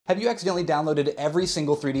Have you accidentally downloaded every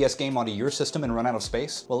single 3DS game onto your system and run out of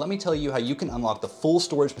space? Well, let me tell you how you can unlock the full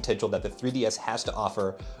storage potential that the 3DS has to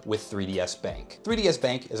offer with 3DS Bank. 3DS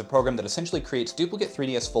Bank is a program that essentially creates duplicate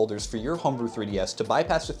 3DS folders for your Homebrew 3DS to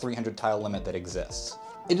bypass the 300 tile limit that exists.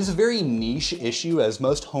 It is a very niche issue as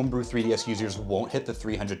most Homebrew 3DS users won't hit the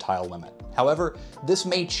 300 tile limit. However, this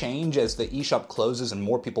may change as the eShop closes and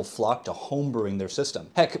more people flock to homebrewing their system.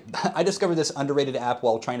 Heck, I discovered this underrated app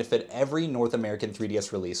while trying to fit every North American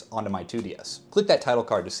 3DS release onto my 2DS. Click that title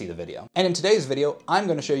card to see the video. And in today's video, I'm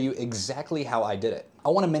going to show you exactly how I did it. I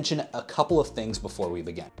want to mention a couple of things before we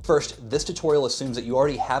begin. First, this tutorial assumes that you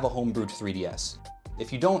already have a homebrewed 3DS.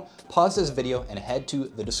 If you don't, pause this video and head to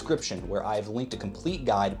the description where I've linked a complete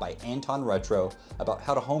guide by Anton Retro about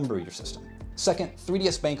how to homebrew your system. Second,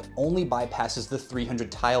 3DS Bank only bypasses the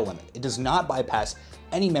 300 tile limit. It does not bypass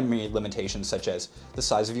any memory limitations such as the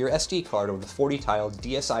size of your SD card or the 40 tile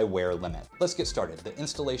DSi wear limit. Let's get started. The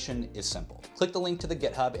installation is simple. Click the link to the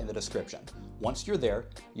GitHub in the description. Once you're there,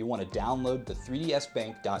 you want to download the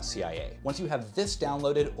 3dsbank.cia. Once you have this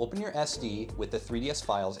downloaded, open your SD with the 3DS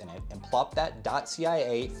files in it and plop that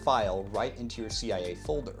 .cia file right into your CIA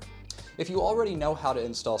folder. If you already know how to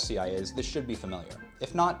install CIAs, this should be familiar.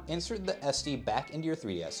 If not, insert the SD back into your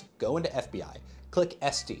 3DS, go into FBI, click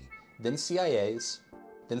SD, then CIAs,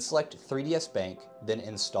 then select 3DS Bank, then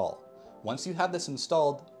install. Once you have this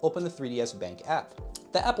installed, open the 3DS Bank app.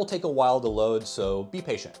 The app will take a while to load, so be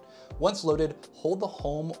patient. Once loaded, hold the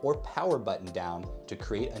home or power button down to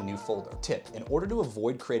create a new folder. Tip: in order to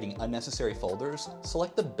avoid creating unnecessary folders,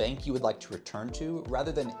 select the bank you would like to return to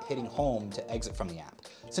rather than hitting home to exit from the app,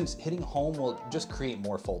 since hitting home will just create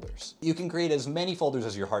more folders. You can create as many folders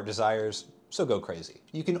as your heart desires, so go crazy.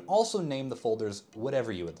 You can also name the folders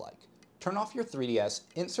whatever you would like. Turn off your 3DS,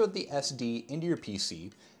 insert the SD into your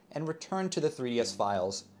PC, and return to the 3DS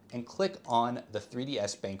files and click on the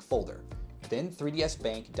 3DS Bank folder, then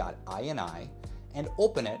 3dsbank.ini, and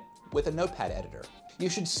open it with a notepad editor. You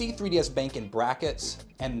should see 3DS Bank in brackets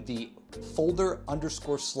and the folder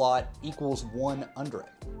 _ slot equals 1 under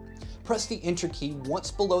it. Press the Enter key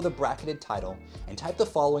once below the bracketed title and type the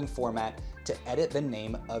following format to edit the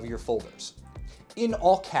name of your folders. In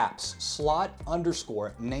all caps, slot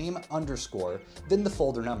 _ name _, then the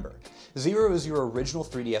folder number. 0 is your original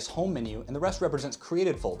 3DS home menu and the rest represents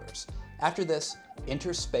created folders. After this,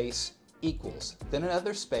 enter space equals, then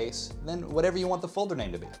another space, then whatever you want the folder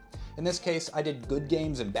name to be. In this case, I did good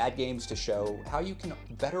games and bad games to show how you can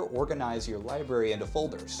better organize your library into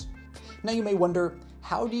folders. Now you may wonder,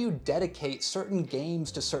 how do you dedicate certain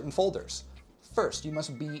games to certain folders? First, you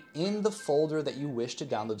must be in the folder that you wish to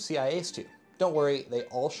download CIAs to. Don't worry, they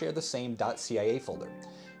all share the same .cia folder.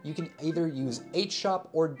 You can either use eShop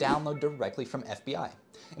or download directly from FBI.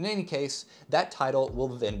 In any case, that title will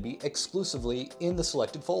then be exclusively in the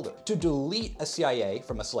selected folder. To delete a CIA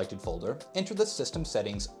from a selected folder, enter the system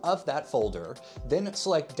settings of that folder, then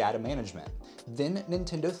select Data Management, then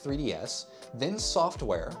Nintendo 3DS, then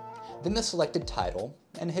Software, then the selected title,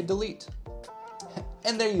 and hit delete.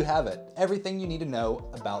 And there you have it, everything you need to know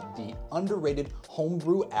about the underrated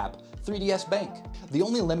homebrew app 3DS Bank. The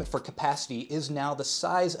only limit for capacity is now the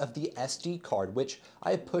size of the SD card, which I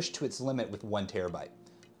have pushed to its limit with 1 terabyte.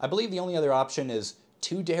 I believe the only other option is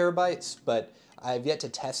 2 terabytes, but I've yet to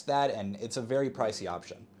test that and it's a very pricey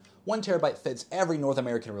option. 1 terabyte fits every North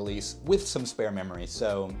American release with some spare memory,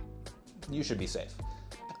 so you should be safe.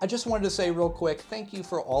 I just wanted to say real quick, thank you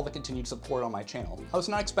for all the continued support on my channel. I was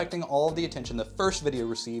not expecting all of the attention the first video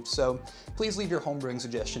received, so please leave your homebrewing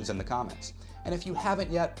suggestions in the comments. And if you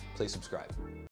haven't yet, please subscribe.